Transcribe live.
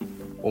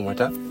One more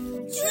time.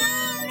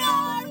 True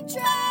North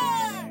Church!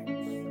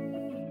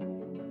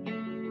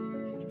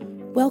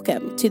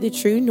 Welcome to the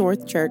True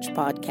North Church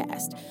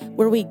podcast,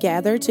 where we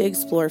gather to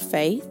explore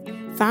faith,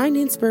 find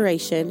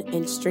inspiration,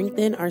 and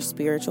strengthen our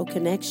spiritual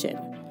connection.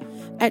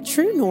 At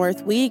True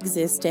North, we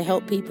exist to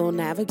help people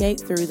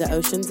navigate through the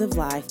oceans of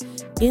life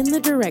in the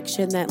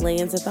direction that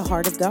lands at the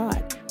heart of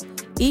God.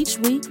 Each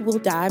week, we'll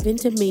dive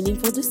into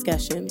meaningful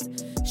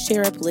discussions,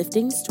 share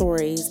uplifting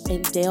stories,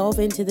 and delve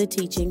into the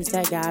teachings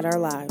that guide our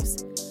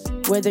lives.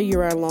 Whether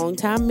you're a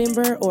longtime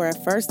member or a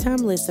first-time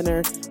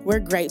listener, we're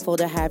grateful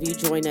to have you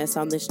join us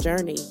on this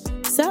journey.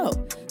 So,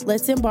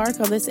 let's embark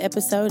on this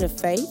episode of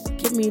faith,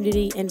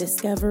 community, and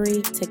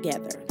discovery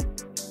together.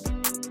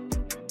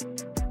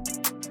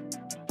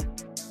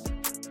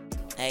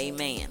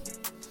 Amen.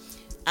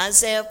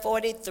 Isaiah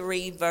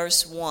 43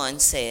 verse 1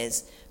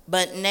 says,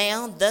 "But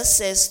now thus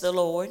says the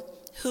Lord,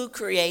 who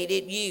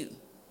created you."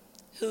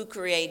 Who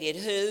created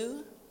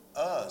who?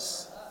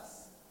 Us.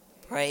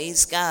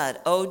 Praise God.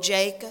 O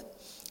Jacob,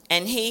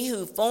 and he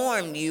who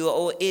formed you,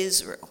 O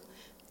Israel.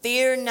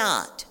 Fear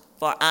not,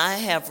 for I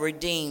have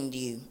redeemed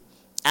you.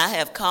 I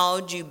have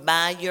called you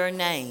by your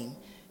name.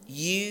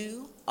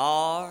 You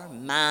are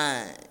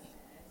mine.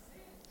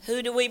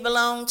 Who do we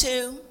belong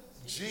to?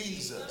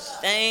 Jesus.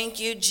 Thank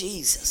you,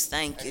 Jesus.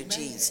 Thank you, Amen.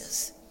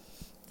 Jesus.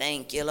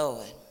 Thank you,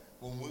 Lord.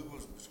 When we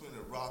was between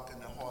the rock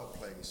and the hard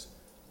place,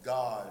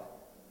 God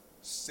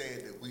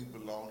said that we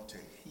belong to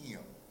him.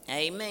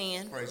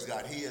 Amen. Praise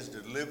God. He has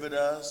delivered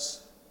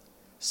us,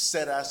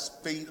 set our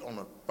feet on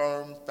a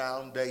firm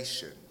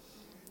foundation.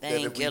 Thank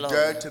that if you, we Lord.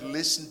 dare to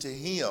listen to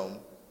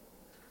him,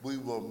 we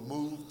will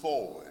move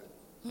forward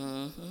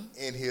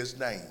in his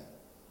name.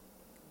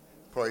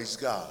 Praise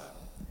God.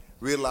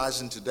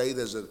 Realizing today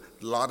there's a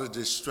lot of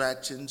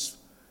distractions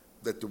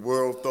that the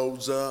world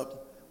throws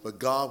up, but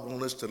God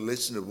wants us to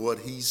listen to what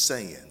he's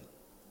saying.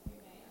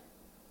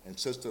 And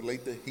Sister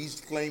Alethea,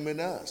 he's claiming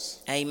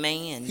us.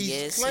 Amen. He's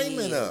Yes, claiming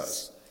he is.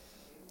 us.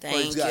 Thank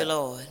Praise you, God.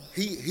 Lord.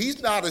 He's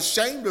not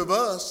ashamed of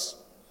us.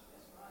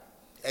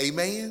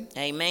 Amen.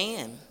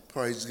 Amen.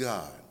 Praise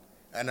God.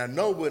 And I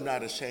know we're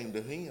not ashamed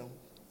of him.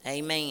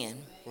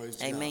 Amen. Praise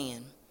God.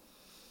 Amen.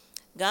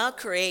 God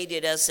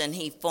created us and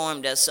he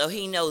formed us, so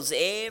he knows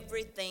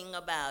everything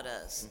about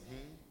us.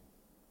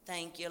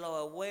 Thank you,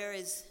 Lord.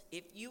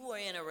 If you were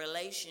in a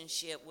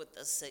relationship with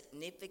a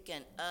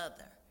significant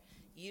other,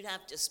 you'd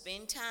have to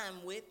spend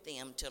time with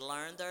them to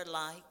learn their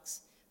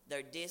likes,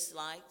 their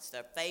dislikes,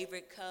 their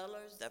favorite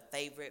colors, their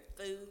favorite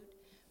food.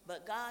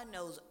 But God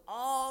knows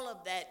all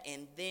of that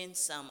and then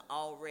some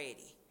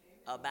already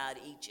about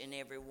each and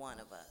every one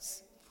of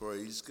us.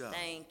 Praise God.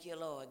 Thank you,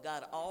 Lord.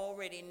 God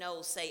already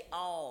knows. Say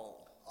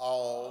all.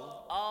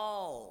 All.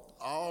 All.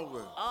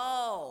 All.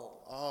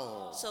 All.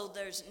 All. So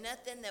there's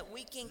nothing that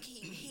we can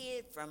keep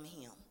hid from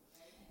him.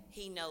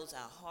 He knows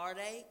our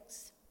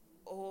heartaches.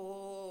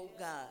 Oh,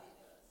 God.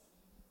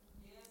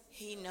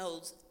 He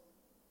knows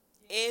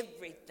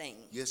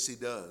everything Yes, he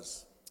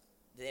does.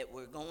 that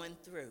we're going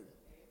through.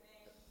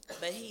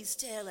 But he's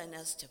telling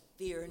us to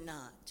fear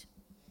not,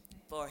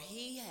 for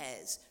he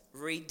has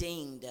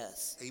redeemed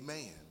us.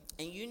 Amen.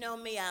 And you know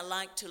me, I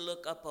like to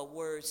look up a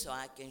word so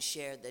I can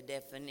share the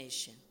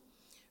definition.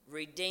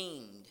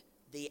 Redeemed,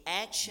 the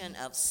action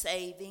of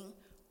saving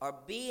or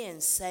being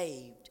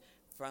saved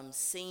from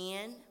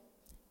sin,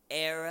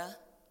 error,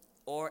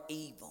 or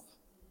evil.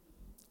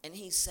 And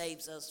he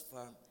saves us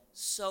from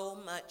so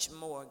much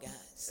more,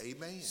 guys.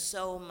 Amen.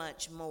 So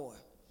much more.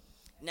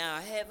 Now,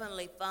 our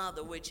Heavenly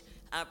Father, which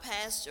our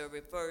pastor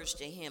refers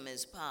to him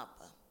as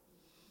Papa,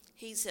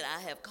 he said, I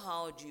have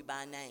called you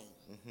by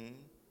name.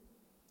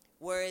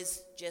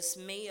 Whereas just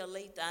me,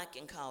 Alethea, I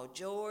can call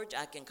George,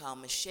 I can call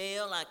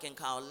Michelle, I can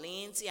call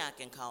Lindsay, I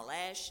can call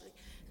Ashley,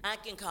 I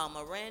can call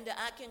Miranda,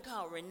 I can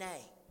call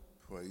Renee.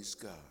 Praise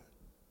God.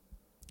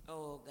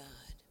 Oh, God.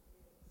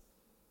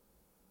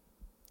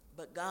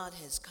 But God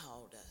has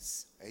called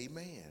us.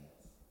 Amen.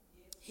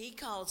 He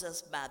calls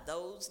us by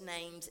those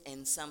names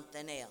and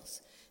something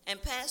else.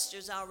 And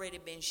Pastor's already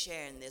been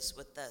sharing this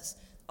with us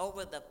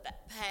over the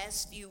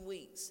past few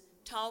weeks,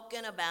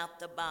 talking about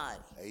the body.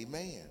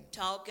 Amen.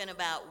 Talking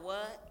about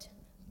what?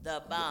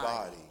 The body. The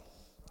body.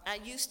 I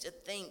used to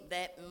think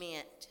that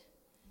meant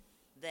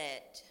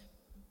that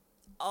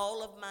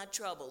all of my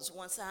troubles,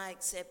 once I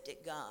accepted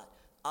God,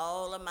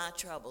 all of my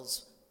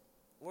troubles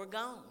were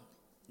gone.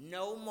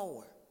 No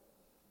more.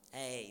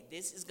 Hey,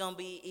 this is going to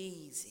be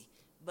easy.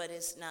 But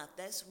it's not.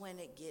 That's when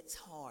it gets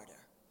harder.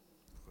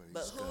 Praise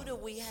But who God. do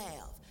we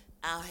have?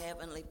 Our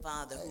Heavenly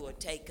Father who will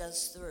take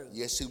us through.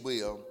 Yes, he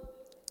will.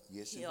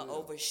 Yes, he He'll will.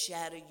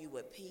 overshadow you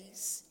with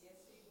peace.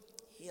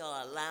 He'll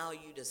allow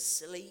you to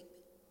sleep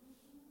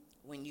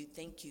when you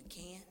think you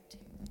can't.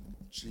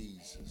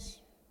 Jesus.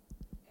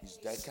 He's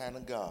that kind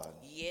of God.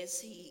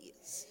 Yes, he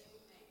is.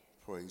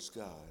 Praise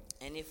God.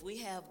 And if we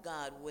have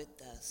God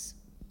with us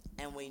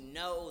and we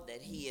know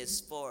that he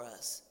is for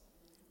us,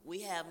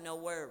 we have no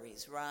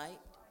worries, right?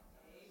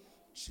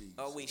 Jesus.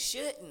 Or we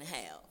shouldn't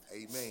have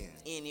Amen.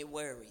 any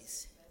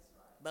worries.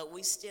 But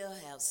we still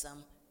have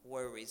some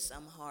worries,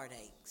 some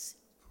heartaches.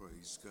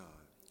 Praise God.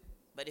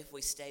 But if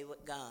we stay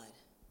with God,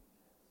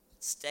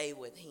 stay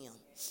with him,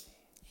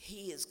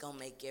 he is going to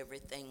make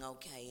everything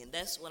okay. And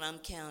that's what I'm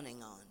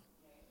counting on.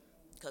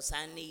 Because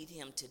I need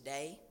him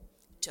today,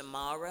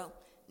 tomorrow,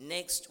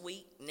 next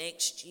week,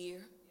 next year.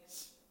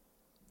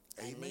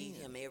 Amen. I need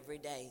him every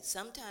day.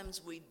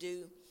 Sometimes we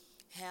do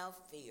have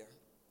fear,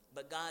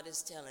 but God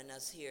is telling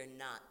us here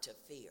not to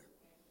fear.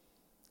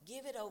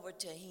 Give it over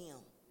to him.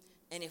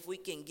 And if we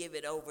can give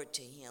it over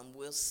to him,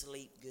 we'll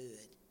sleep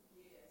good.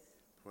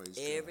 Praise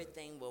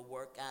Everything will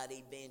work out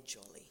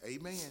eventually. God.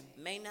 Amen.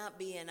 May not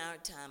be in our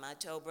time. I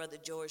told Brother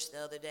George the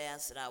other day, I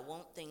said, I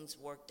want things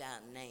worked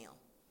out now.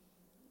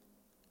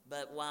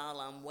 But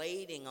while I'm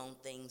waiting on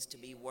things to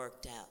be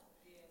worked out,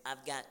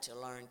 I've got to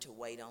learn to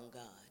wait on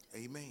God.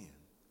 Amen.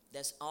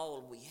 That's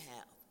all we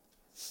have.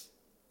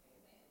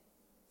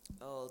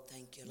 Oh,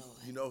 thank you, Lord.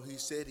 You know, he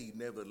said he'd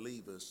never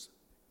leave us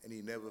and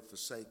he never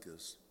forsake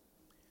us.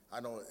 I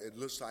know it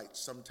looks like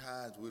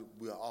sometimes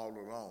we're all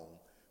alone,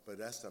 but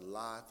that's a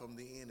lie from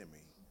the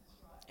enemy.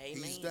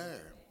 Amen. He's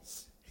there.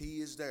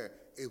 He is there.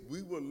 If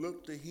we will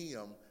look to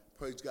him,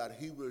 praise God,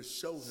 he will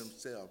show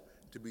himself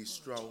to be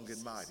strong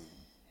and mighty.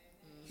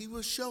 He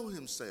will show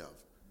himself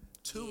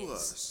to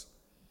us,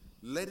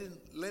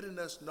 letting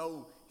us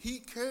know he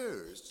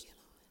cares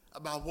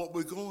about what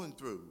we're going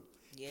through.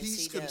 Yes,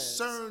 He's he does.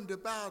 concerned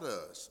about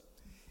us.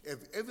 If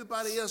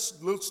everybody else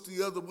looks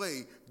the other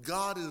way,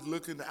 God is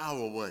looking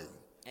our way.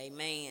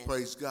 Amen.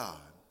 Praise God.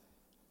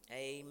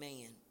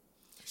 Amen.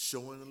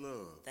 Showing the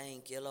love.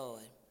 Thank you,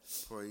 Lord.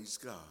 Praise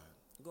God.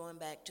 Going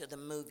back to the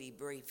movie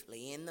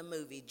briefly. In the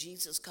movie,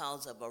 Jesus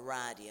calls a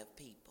variety of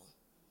people.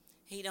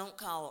 He don't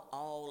call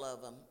all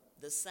of them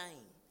the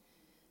same.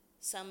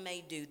 Some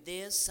may do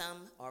this.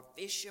 Some are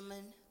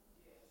fishermen.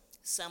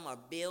 Some are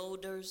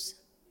builders.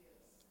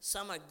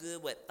 Some are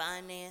good with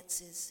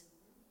finances.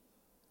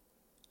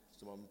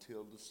 Some of them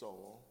till the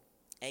soul.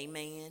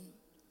 Amen.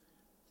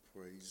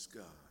 Praise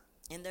God.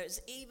 And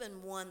there's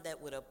even one that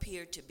would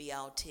appear to be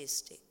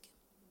autistic.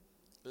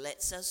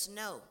 Lets us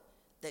know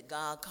that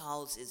God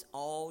causes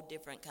all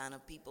different kind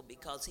of people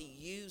because he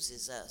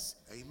uses us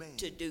Amen.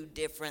 to do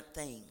different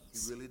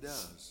things. He really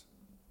does.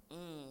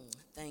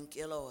 Thank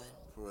you, Lord.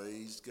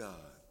 Praise God.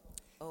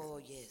 Oh,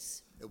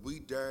 yes. If we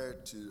dare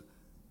to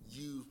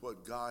use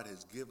what God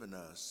has given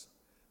us,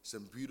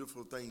 some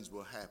beautiful things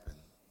will happen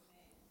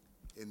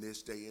in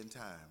this day and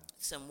time.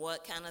 Some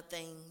what kind of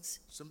things?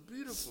 Some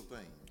beautiful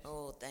things.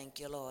 Oh, thank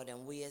you, Lord.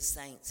 And we as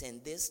saints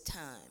in this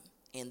time,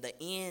 in the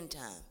end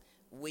time,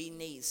 we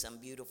need some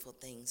beautiful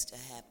things to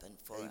happen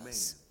for Amen.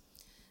 us.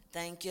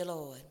 Thank you,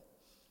 Lord.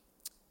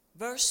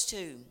 Verse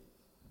 2.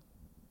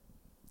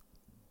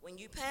 When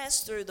you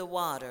pass through the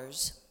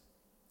waters,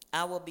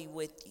 I will be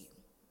with you.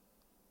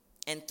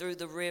 And through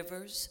the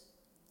rivers,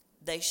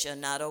 they shall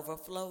not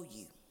overflow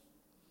you.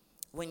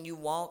 When you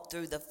walk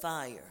through the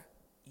fire,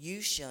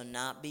 you shall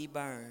not be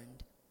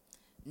burned,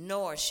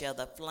 nor shall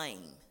the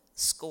flame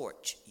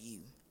scorch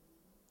you.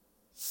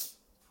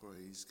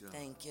 Praise God.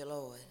 Thank you,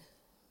 Lord.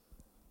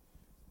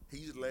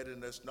 He's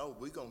letting us know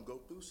we're going to go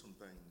through some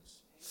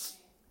things,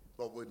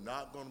 but we're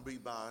not going to be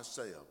by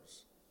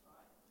ourselves.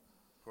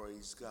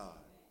 Praise God.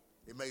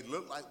 It may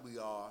look like we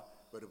are,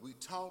 but if we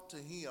talk to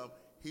him,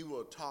 he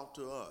will talk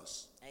to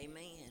us.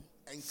 Amen.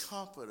 And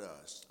comfort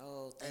us.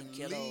 Oh, thank and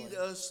you, lead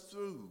Lord. us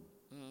through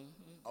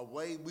a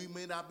way we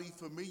may not be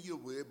familiar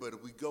with, but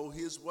if we go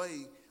his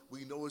way,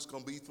 we know it's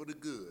going to be for the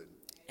good.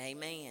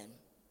 Amen.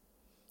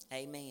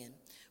 Amen.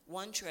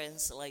 One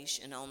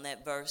translation on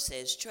that verse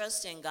says,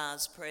 trust in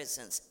God's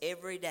presence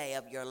every day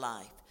of your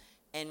life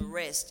and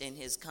rest in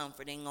his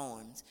comforting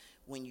arms.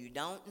 When you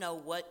don't know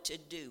what to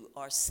do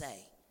or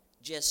say,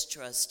 just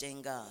trust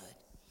in God.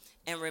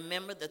 And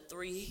remember the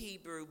 3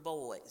 Hebrew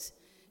boys,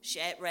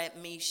 Shadrach,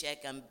 Meshach,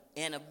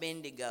 and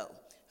Abednego,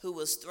 who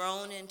was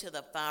thrown into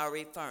the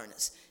fiery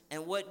furnace.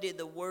 And what did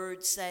the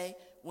word say?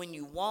 When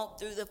you walk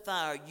through the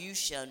fire, you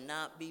shall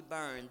not be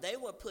burned. They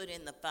were put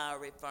in the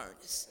fiery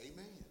furnace.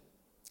 Amen.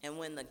 And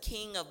when the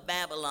king of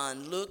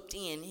Babylon looked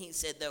in, he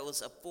said there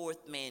was a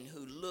 4th man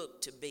who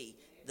looked to be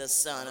the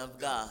Son of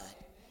God.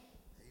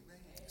 Amen.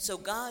 So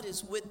God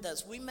is with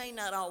us. We may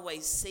not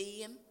always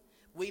see him.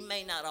 We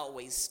may not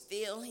always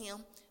feel him,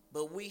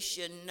 but we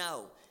should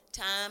know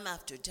time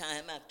after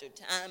time after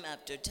time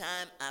after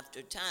time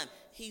after time,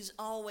 he's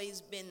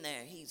always been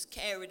there. He's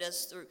carried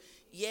us through.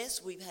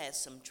 Yes, we've had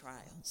some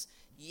trials.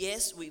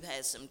 Yes, we've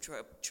had some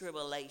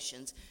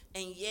tribulations.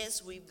 And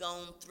yes, we've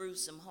gone through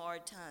some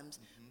hard times.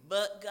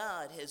 But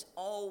God has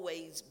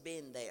always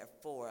been there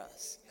for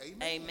us.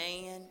 Amen.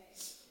 Amen.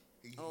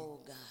 Oh,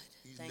 God.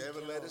 He's Thank never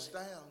you, let Lord. us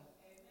down.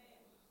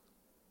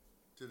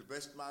 To the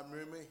best of my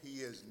memory, he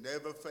has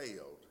never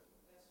failed.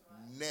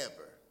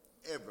 Never,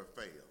 ever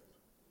failed.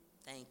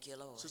 Thank you,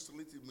 Lord. Sister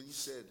Alethea, when you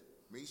said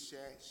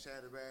Meshach,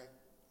 Shadrach,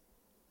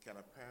 can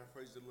I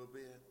paraphrase it a little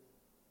bit?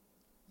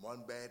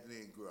 One bad and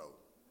then grow.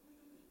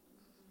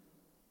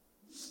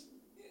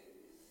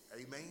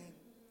 Amen.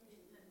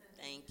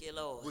 Thank you,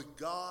 Lord. With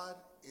God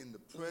in the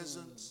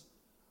presence,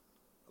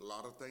 a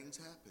lot of things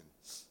happen.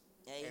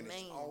 Amen. And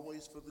it's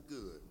always for the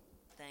good.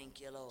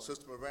 Thank you, Lord.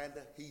 Sister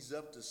Miranda, he's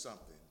up to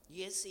something.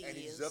 Yes, he and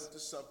is. he's up to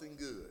something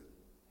good.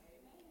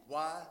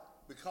 Why?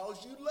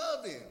 Because you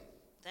love him.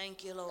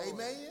 Thank you, Lord.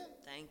 Amen?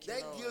 Thank you,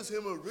 That Lord. gives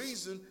him a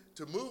reason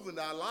to move in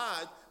our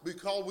lives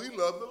because we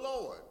love the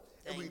Lord.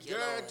 And we Thank you,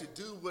 dare Lord. to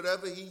do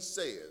whatever he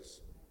says.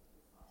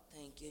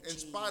 Thank you, In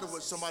Jesus. spite of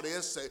what somebody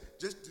else say,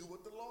 just do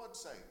what the Lord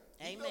say.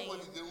 He know what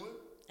he's doing.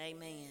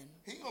 Amen.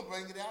 He gonna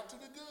bring it out to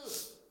the good.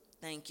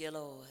 Thank you,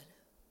 Lord.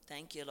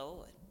 Thank you,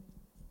 Lord.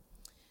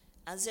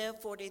 Isaiah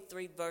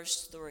 43,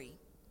 verse 3.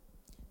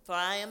 For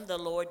I am the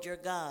Lord your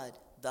God,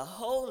 the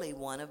Holy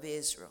One of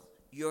Israel,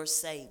 your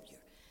Savior.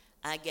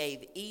 I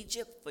gave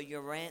Egypt for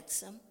your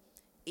ransom,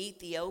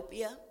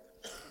 Ethiopia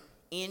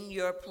in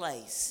your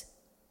place.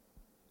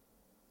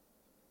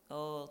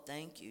 Oh,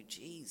 thank you,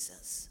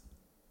 Jesus.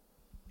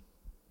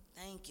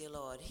 Thank you,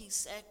 Lord. He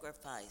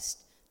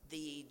sacrificed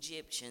the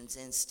Egyptians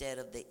instead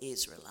of the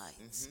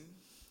Israelites. Mm-hmm.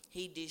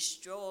 He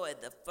destroyed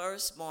the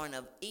firstborn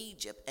of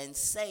Egypt and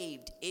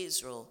saved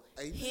Israel,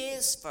 Amen.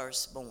 his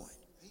firstborn.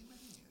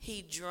 Amen.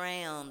 He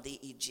drowned the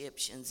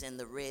Egyptians in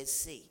the Red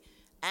Sea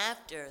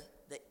after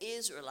the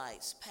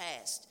Israelites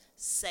passed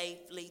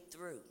safely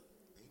through.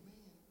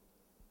 Amen.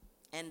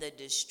 And the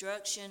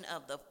destruction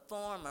of the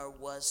former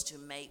was to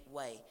make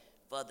way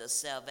for the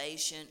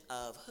salvation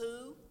of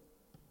who?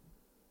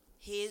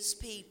 His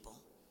people.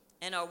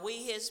 And are we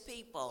his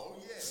people?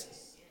 Oh,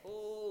 yes.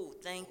 Oh,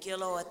 thank you,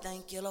 Lord.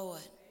 Thank you,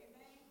 Lord.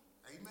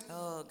 Amen.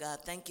 Oh, God,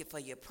 thank you for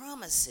your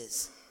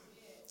promises.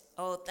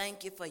 Oh,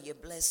 thank you for your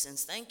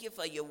blessings. Thank you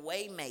for your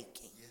way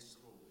making. Yes,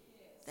 Lord.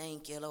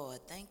 Thank you, Lord.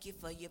 Thank you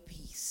for your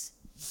peace.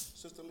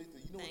 Sister Letha,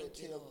 you know Thank what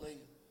that you, tells Lord. me?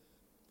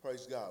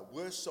 Praise God.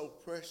 We're so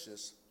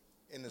precious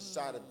in the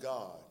sight of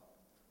God.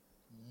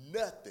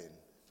 Nothing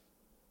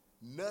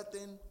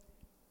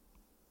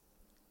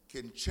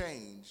can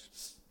change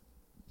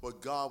what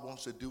God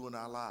wants to do in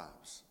our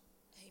lives.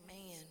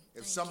 Amen.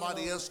 If Thank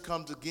somebody you, else Lord.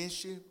 comes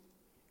against you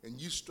and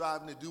you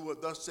striving to do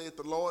what thus saith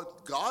the Lord,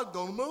 God's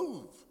going to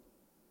move.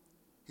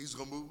 He's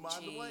going to move out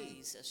of the way.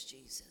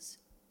 Jesus.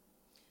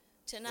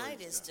 Tonight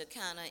Praise is God. to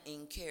kind of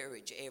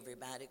encourage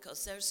everybody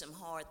because there's some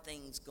hard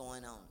things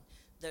going on.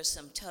 There's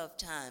some tough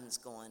times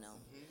going on.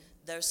 Mm-hmm.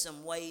 There's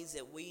some ways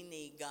that we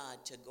need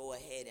God to go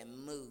ahead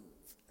and move.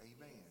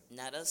 Amen.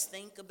 Not us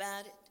think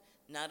about it,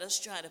 not us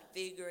try to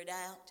figure it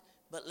out,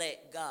 but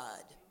let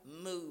God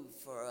move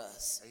for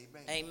us.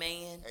 Amen.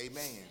 Amen.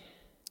 Amen.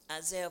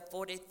 Isaiah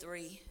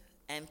 43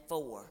 and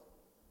 4.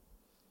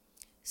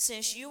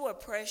 Since you are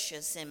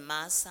precious in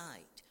my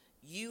sight,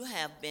 you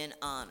have been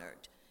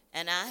honored,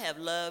 and I have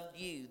loved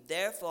you.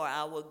 Therefore,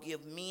 I will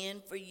give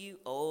men for you,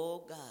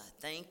 oh God,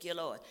 thank you,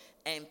 Lord,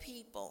 and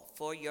people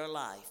for your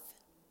life.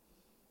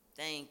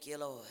 Thank you,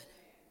 Lord.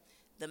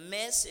 The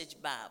Message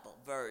Bible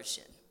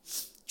version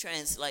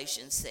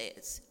translation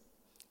says,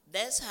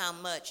 that's how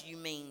much you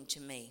mean to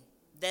me.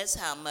 That's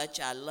how much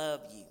I love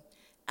you.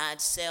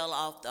 I'd sell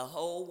off the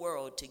whole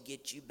world to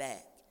get you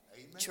back.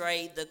 Amen.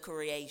 Trade the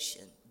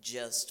creation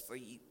just for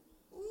you.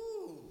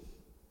 Ooh.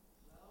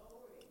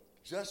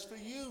 Just for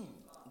you.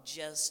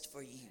 Just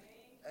for you.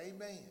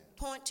 Amen.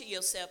 Point to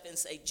yourself and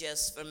say,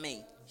 just for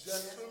me.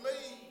 Just for me.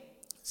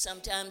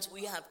 Sometimes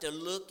we have to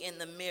look in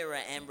the mirror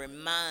and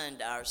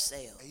remind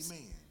ourselves.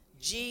 Amen.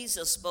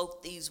 Jesus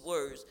spoke these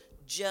words,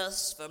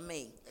 just for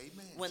me.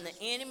 Amen. When the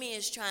enemy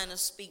is trying to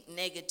speak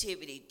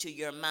negativity to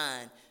your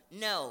mind,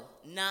 no,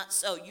 not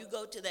so. You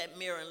go to that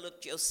mirror and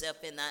look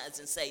yourself in the eyes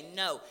and say,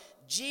 no,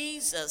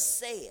 Jesus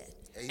said.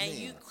 Amen. And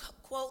you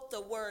quote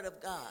the word of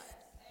God.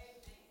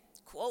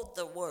 Quote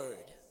the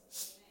word.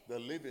 The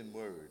living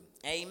word.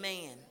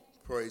 Amen.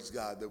 Praise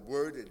God. The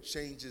word that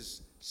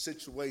changes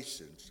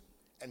situations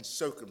and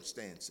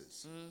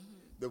circumstances. Mm-hmm.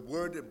 The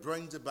word that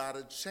brings about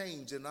a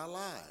change in our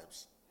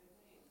lives.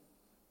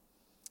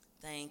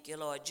 Thank you,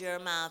 Lord.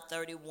 Jeremiah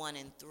 31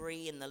 and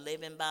 3 in the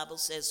Living Bible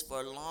says,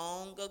 for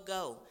long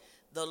ago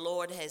the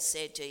Lord has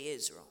said to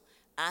Israel,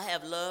 I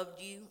have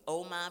loved you,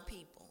 O my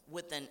people,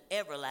 with an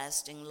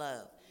everlasting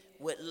love.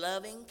 With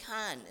loving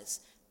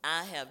kindness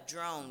I have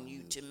drawn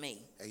you to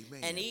me.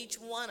 Amen. And each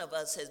one of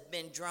us has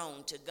been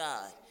drawn to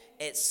God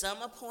at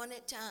some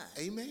appointed time.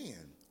 Amen.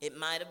 It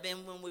might have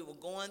been when we were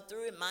going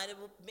through. It might have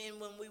been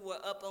when we were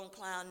up on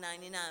cloud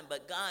 99.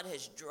 But God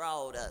has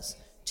drawn us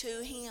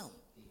to him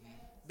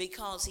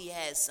because he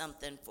has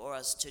something for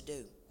us to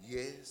do.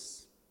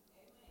 Yes.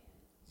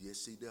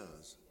 Yes, he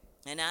does.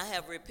 And I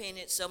have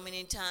repented so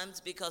many times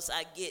because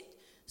I get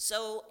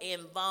so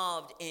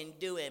involved in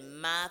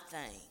doing my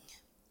thing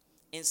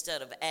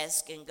instead of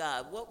asking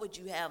God, what would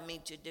you have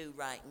me to do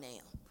right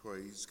now?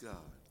 Praise God.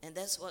 And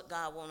that's what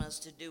God wants us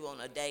to do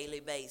on a daily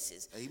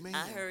basis. Amen.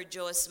 I heard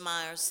Joyce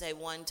Meyer say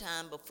one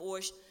time before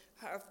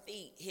her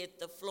feet hit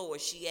the floor,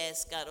 she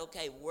asked God,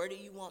 okay, where do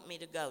you want me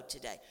to go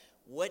today?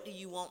 What do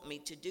you want me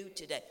to do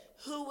today?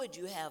 Who would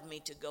you have me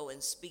to go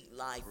and speak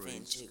life Praise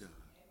into? God.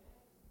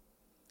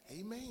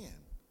 Amen.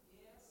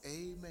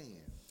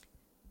 Amen.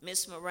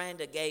 Miss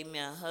Miranda gave me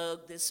a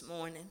hug this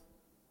morning,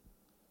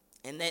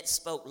 and that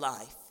spoke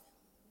life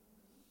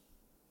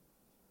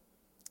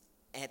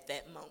at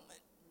that moment.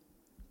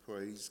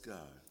 Praise God.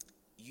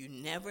 You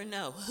never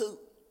know who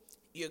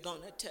you're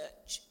going to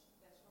touch.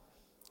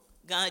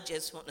 God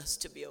just wants us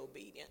to be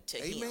obedient to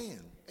Him. Amen.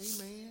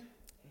 Amen.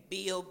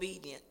 Be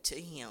obedient to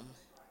Him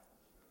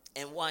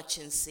and watch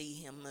and see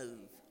Him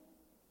move.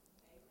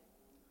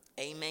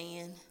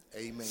 Amen.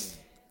 Amen.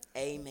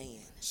 Amen.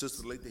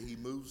 Sister Alethea, He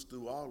moves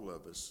through all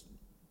of us,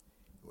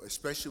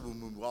 especially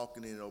when we're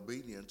walking in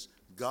obedience.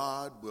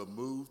 God will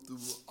move through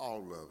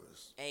all of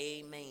us.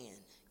 Amen.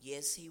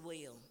 Yes, He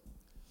will.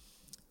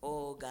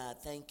 Oh, God,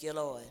 thank you,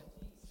 Lord.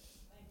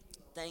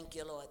 Thank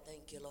you, Lord.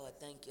 Thank you, Lord.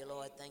 Thank you,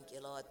 Lord. Thank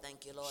you, Lord.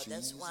 Thank you, Lord.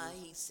 That's why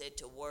He said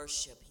to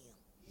worship Him.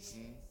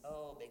 Mm-hmm.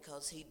 Oh,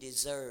 because He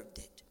deserved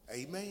it.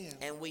 Amen.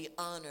 And we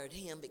honored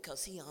Him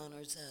because He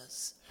honors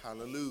us.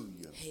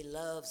 Hallelujah. He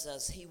loves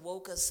us. He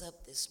woke us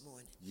up this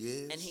morning.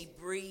 Yes. And He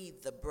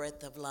breathed the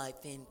breath of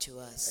life into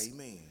us.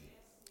 Amen.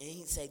 And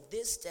He said,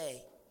 this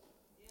day,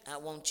 I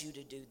want you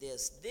to do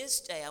this. This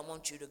day, I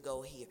want you to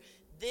go here.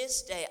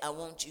 This day, I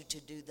want you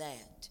to do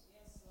that.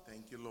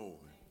 Thank you, Lord.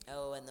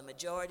 Oh, and the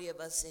majority of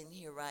us in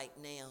here right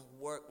now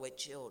work with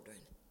children.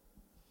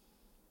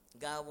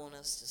 God wants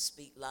us to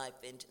speak life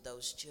into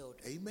those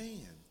children.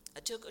 Amen.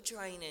 I took a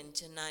training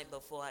tonight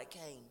before I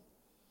came,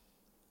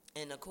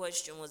 and the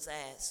question was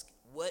asked,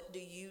 what do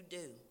you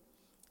do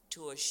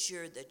to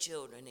assure the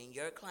children in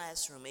your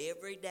classroom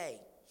every day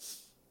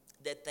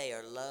that they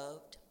are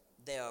loved,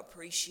 they are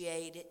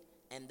appreciated,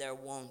 and they're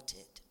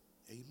wanted?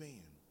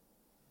 Amen.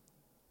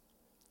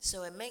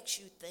 So it makes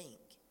you think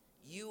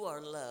you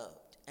are loved.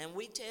 And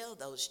we tell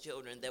those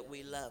children that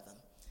we love them.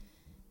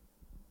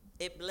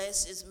 It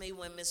blesses me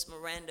when Miss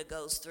Miranda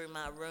goes through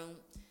my room.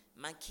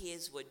 My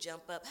kids would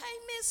jump up, hey,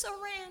 Miss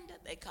Miranda.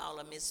 They call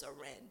her Miss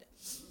Miranda.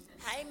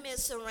 Hey,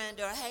 Miss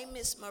Miranda, or hey,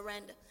 Miss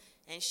Miranda.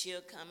 And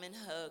she'll come and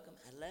hug them.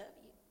 I love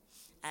you.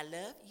 I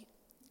love you.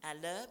 I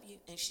love you.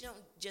 And she don't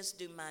just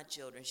do my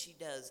children. She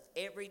does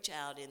every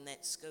child in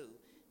that school.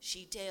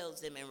 She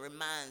tells them and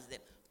reminds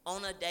them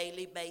on a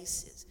daily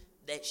basis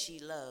that she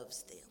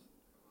loves them.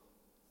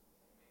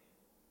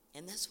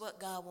 And that's what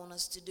God wants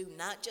us to do,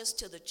 not just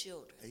to the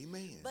children,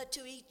 Amen. but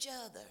to each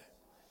other.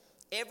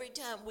 Every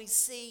time we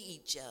see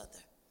each other,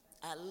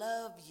 I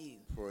love you.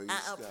 Praise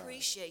I God.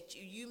 appreciate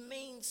you. You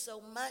mean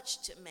so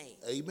much to me.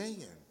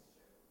 Amen.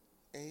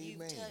 Amen.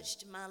 You've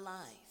touched my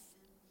life.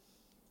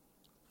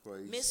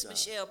 Praise Miss God.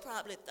 Michelle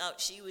probably thought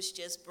she was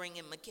just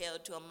bringing Mikhail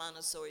to a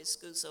Montessori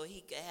school so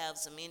he could have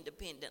some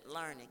independent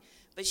learning.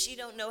 But she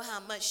don't know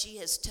how much she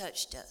has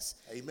touched us.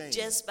 Amen.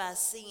 Just by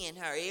seeing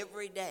her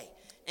every day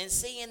and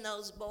seeing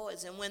those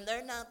boys. And when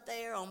they're not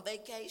there on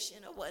vacation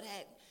or what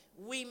have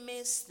you, we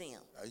miss them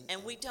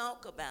and we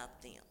talk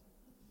about them.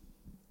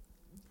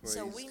 Praise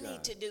so we God.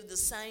 need to do the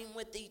same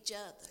with each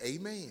other.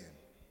 Amen.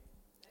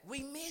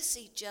 We miss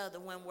each other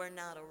when we're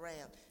not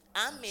around.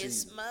 I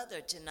miss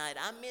Mother tonight.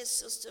 I miss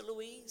Sister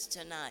Louise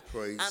tonight.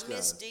 Praise I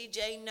miss God.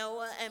 DJ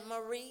Noah and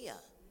Maria.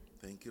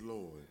 Thank you,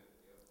 Lord.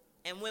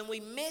 And when we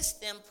miss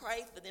them,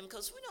 pray for them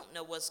because we don't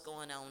know what's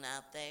going on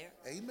out there.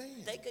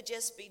 Amen. They could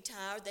just be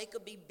tired. They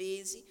could be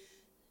busy.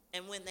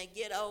 And when they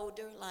get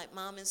older, like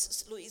Mom and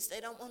Sister Louise,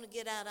 they don't want to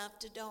get out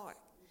after dark.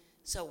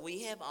 So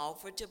we have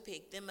offered to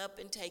pick them up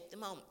and take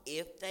them home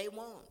if they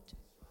want.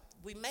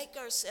 We make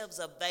ourselves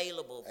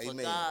available for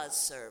Amen. God's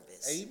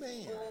service.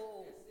 Amen.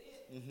 Oh,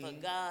 for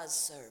God's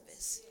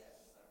service.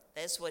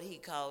 That's what He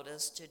called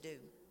us to do.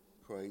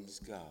 Praise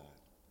God.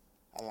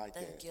 I like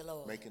that. Thank you,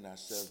 Lord. Making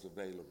ourselves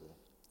available.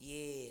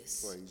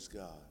 Yes. Praise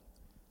God.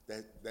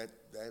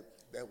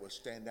 That will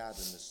stand out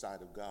in the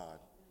sight of God,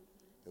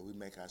 that we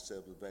make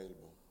ourselves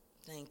available.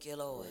 Thank you,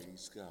 Lord.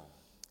 Praise God.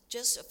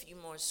 Just a few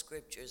more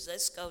scriptures.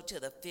 Let's go to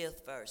the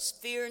 5th verse.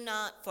 Fear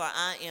not, for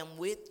I am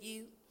with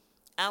you.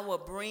 I will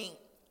bring,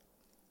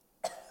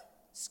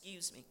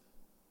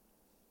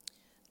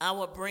 I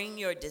will bring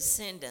your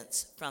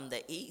descendants from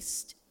the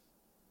east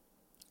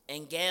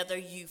and gather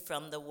you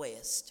from the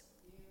west.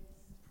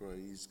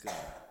 Praise God.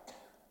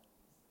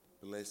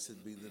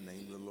 Blessed be the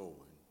name of the Lord.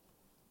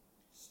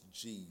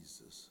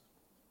 Jesus.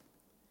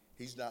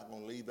 He's not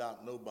going to leave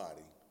out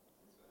nobody.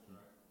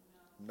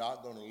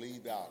 Not going to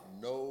leave out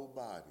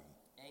nobody.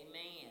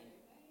 Amen.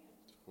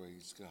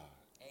 Praise God.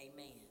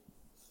 Amen.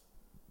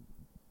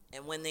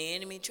 And when the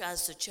enemy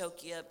tries to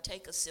choke you up,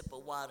 take a sip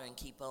of water and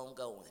keep on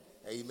going.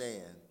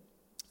 Amen.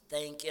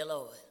 Thank you,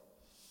 Lord.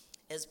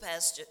 As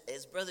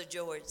Brother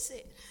George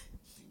said,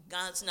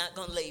 God's not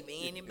going to leave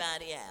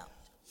anybody out.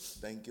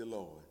 Thank you,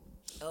 Lord.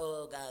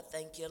 Oh, God,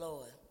 thank you,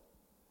 Lord.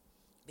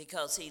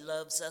 Because He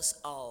loves us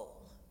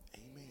all.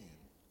 Amen.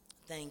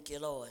 Thank you,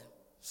 Lord.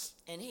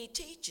 And He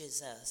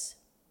teaches us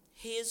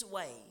His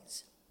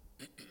ways.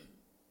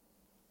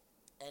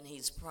 And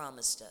He's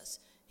promised us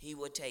He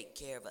will take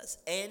care of us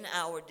and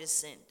our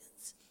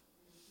descendants.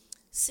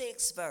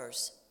 6th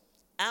verse.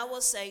 I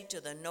will say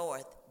to the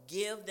north,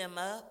 give them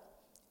up,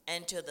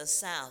 and to the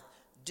south,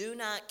 do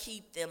not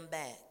keep them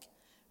back.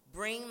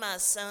 Bring my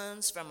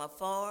sons from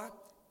afar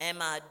and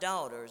my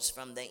daughters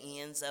from the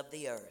ends of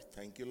the earth.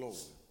 Thank you, Lord.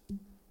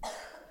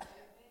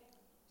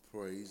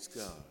 Praise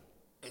God.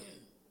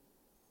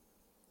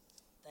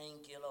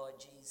 Thank you, Lord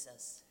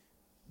Jesus.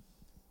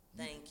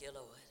 Thank you,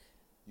 Lord.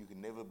 You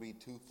can never be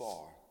too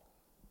far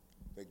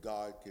that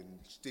God can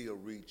still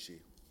reach you.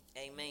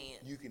 Amen.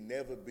 You can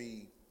never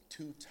be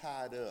too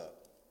tied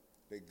up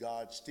that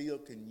God still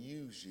can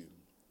use you.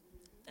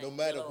 No Thank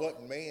matter you, Lord.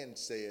 what man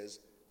says,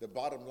 the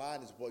bottom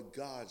line is what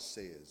God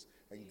says.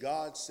 And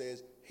God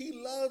says he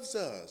loves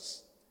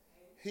us.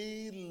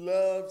 He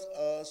loves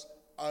us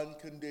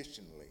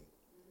unconditionally.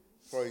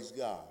 Praise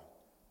God.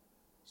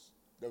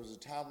 There was a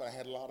time when I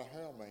had a lot of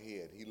hair on my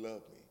head. He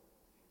loved me.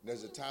 And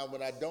there's a time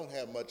when I don't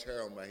have much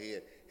hair on my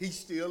head. He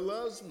still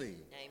loves me.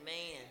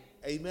 Amen.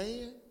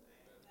 Amen.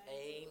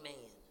 Amen.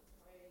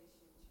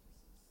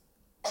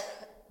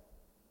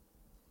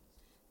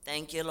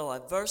 Thank you,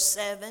 Lord. Verse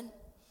 7,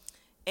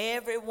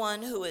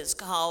 everyone who is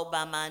called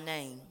by my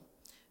name,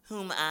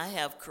 whom I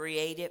have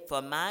created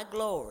for my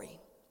glory,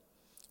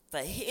 for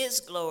his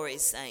glory,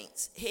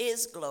 saints,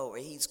 his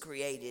glory, he's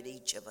created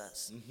each of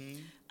us.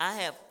 Mm-hmm. I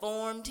have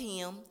formed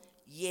him.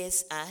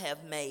 Yes, I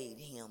have made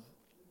him.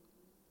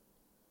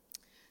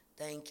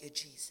 Thank you,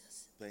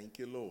 Jesus. Thank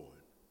you,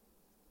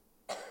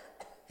 Lord.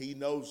 He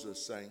knows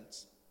us,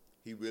 saints.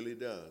 He really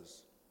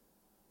does.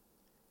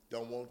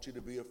 Don't want you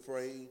to be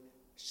afraid.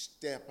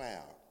 Step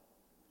out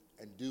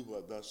and do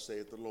what thus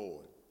saith the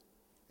Lord.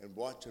 And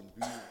watch some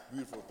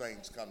beautiful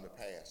things come to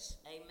pass.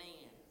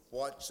 Amen.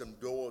 Watch some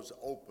doors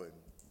open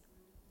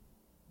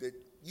that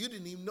you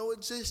didn't even know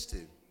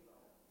existed.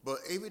 But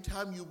every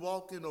time you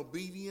walk in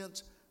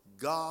obedience,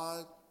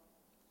 God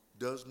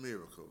does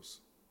miracles.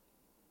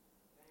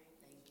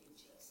 Thank you,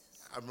 Jesus.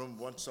 I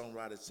remember one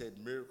songwriter said,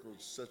 miracles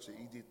is such an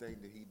easy thing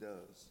that he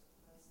does.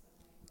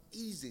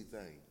 Easy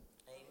thing.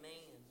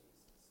 Amen.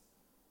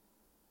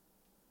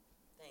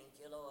 Thank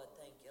you, Lord.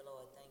 Thank you,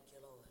 Lord. Thank you,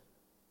 Lord.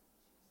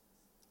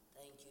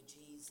 Thank you,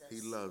 Jesus.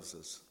 He loves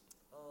us.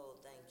 Oh,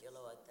 thank you,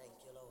 Lord. Thank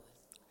you, Lord.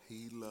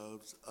 He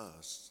loves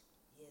us.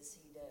 Yes,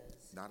 he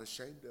does. Not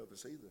ashamed of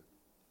us either.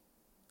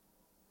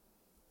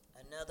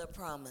 Another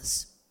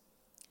promise.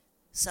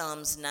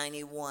 Psalms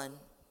 91,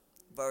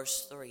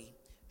 verse 3.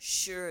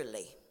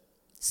 Surely,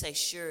 say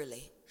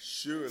surely.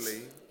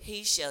 Surely.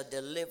 He shall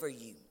deliver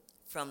you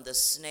from the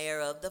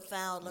snare of the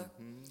fowler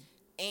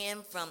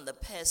and from the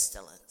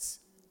pestilence,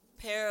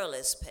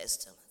 perilous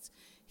pestilence.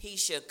 He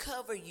shall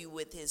cover you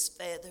with his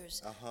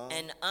feathers,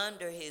 and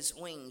under his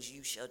wings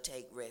you shall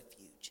take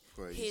refuge.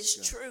 Praise his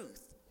God.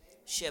 truth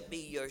shall be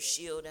your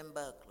shield and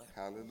buckler.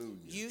 Hallelujah.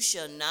 You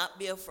shall not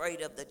be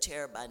afraid of the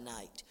terror by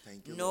night,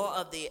 Thank you, nor Lord.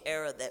 of the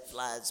arrow that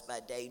flies by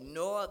day,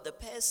 nor of the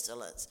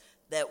pestilence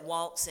that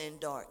walks in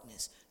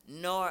darkness,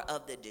 nor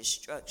of the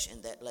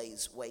destruction that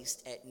lays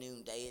waste at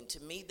noonday. And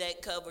to me,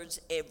 that covers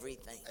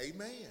everything.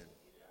 Amen.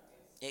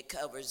 It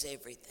covers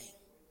everything.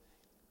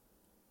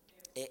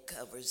 It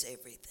covers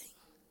everything.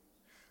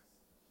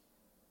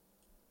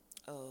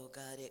 Oh,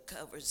 God, it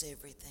covers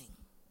everything.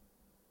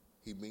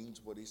 He means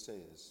what he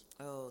says.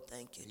 Oh,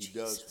 thank you, He Jesus.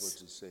 does what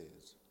he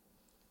says.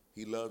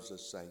 He loves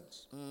us,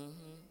 saints. Mm-hmm.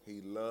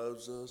 He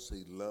loves us.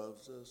 He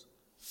loves us.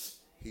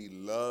 He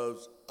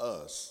loves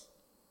us.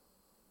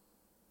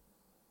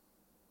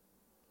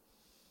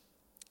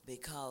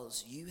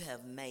 Because you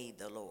have made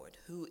the Lord,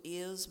 who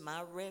is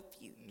my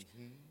refuge,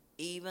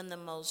 even the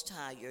Most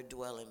High, your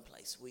dwelling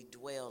place. We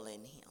dwell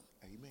in him.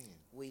 Amen.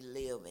 We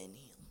live in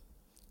him.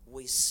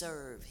 We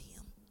serve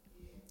him.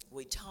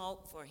 We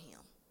talk for him.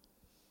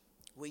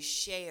 We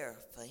share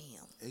for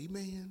him.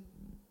 Amen.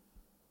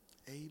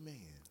 Amen.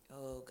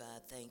 Oh,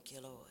 God, thank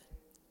you, Lord.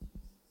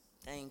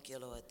 Thank you,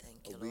 Lord.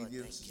 Thank you, Lord.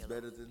 Obedience Thank is you,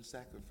 better Lord. than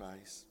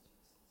sacrifice.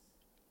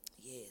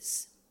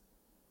 Yes.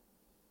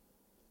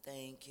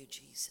 Thank you,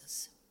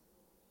 Jesus.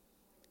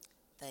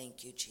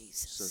 Thank you,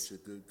 Jesus. Such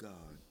a good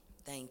God.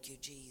 Thank you,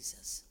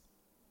 Jesus.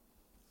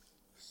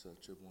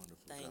 Such a wonderful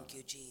God. Thank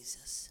you,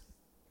 Jesus.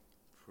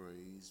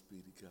 Praise be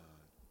to God.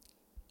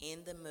 In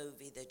the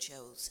movie The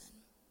Chosen,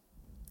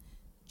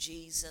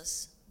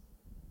 Jesus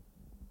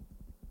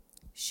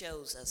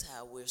shows us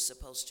how we're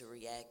supposed to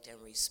react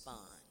and respond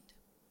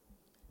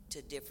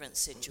to different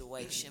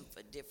situations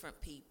for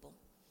different people.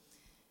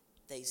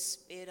 They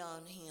spit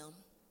on him.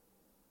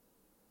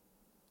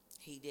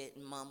 He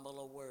didn't mumble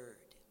a word.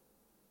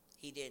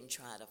 He didn't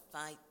try to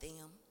fight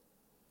them.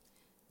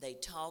 They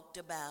talked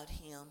about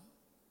him.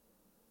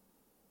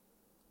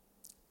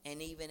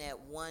 And even at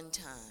one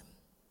time,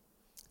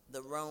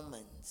 the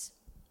Romans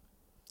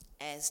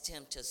asked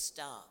him to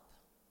stop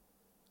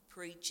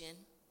preaching,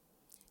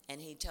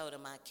 and he told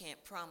them, I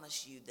can't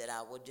promise you that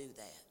I will do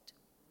that.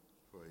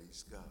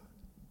 Praise God.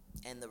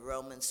 And the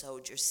Roman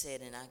soldier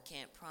said, and I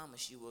can't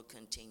promise you will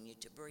continue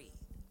to breathe.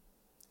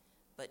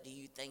 But do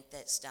you think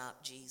that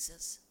stopped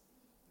Jesus?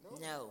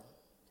 No.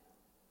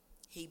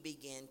 He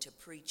began to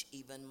preach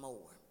even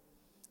more,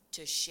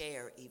 to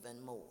share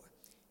even more.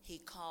 He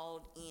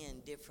called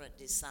in different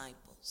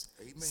disciples.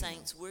 Amen.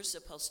 Saints, we're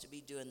supposed to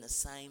be doing the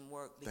same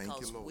work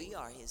because we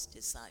are his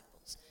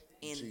disciples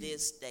in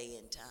this day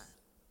and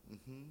time.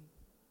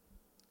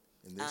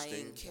 In this I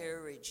day and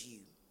encourage you,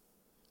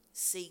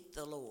 seek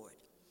the Lord.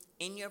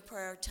 In your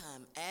prayer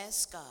time,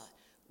 ask God,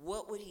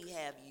 what would he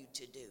have you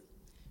to do?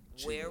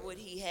 Where would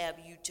he have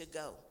you to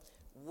go?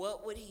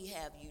 what would he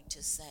have you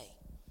to say?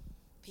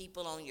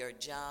 People on your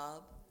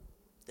job,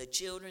 the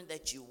children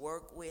that you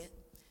work with,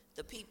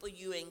 the people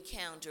you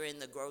encounter in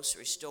the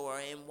grocery store or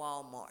in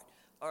Walmart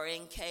or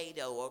in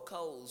Cato or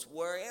Kohl's,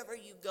 wherever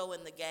you go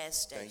in the gas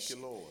station. Thank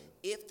you, Lord.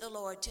 If the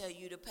Lord tell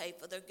you to pay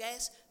for their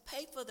gas,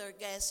 pay for their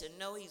gas and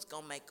know he's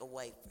going to make a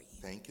way for you.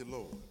 Thank you,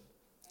 Lord.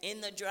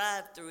 In the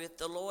drive-thru, if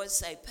the Lord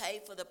say,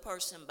 pay for the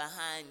person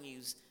behind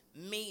you's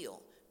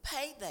meal,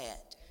 pay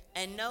that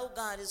and know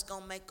God is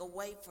going to make a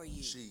way for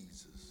you.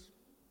 Jesus.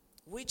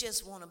 We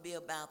just want to be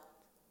about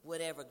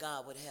whatever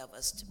God would have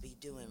us to be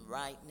doing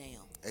right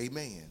now.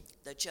 Amen.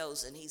 The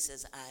chosen, he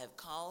says, I have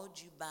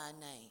called you by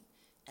name,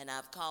 and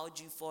I've called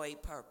you for a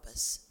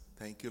purpose.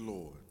 Thank you,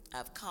 Lord.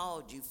 I've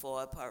called you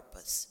for a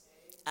purpose.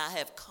 I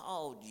have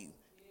called you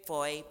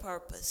for a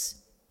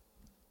purpose.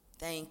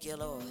 Thank you,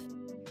 Lord.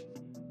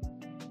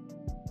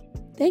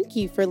 Thank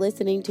you for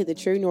listening to the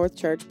True North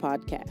Church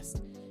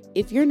podcast.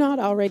 If you're not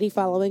already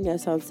following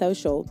us on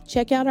social,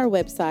 check out our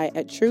website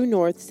at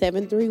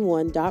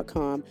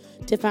truenorth731.com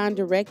to find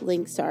direct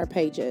links to our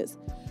pages.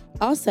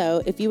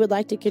 Also, if you would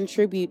like to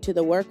contribute to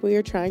the work we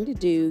are trying to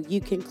do, you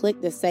can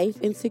click the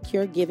Safe and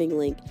Secure Giving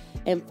link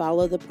and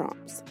follow the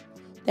prompts.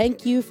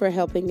 Thank you for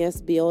helping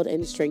us build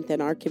and strengthen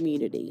our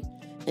community.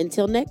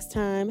 Until next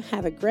time,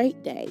 have a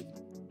great day.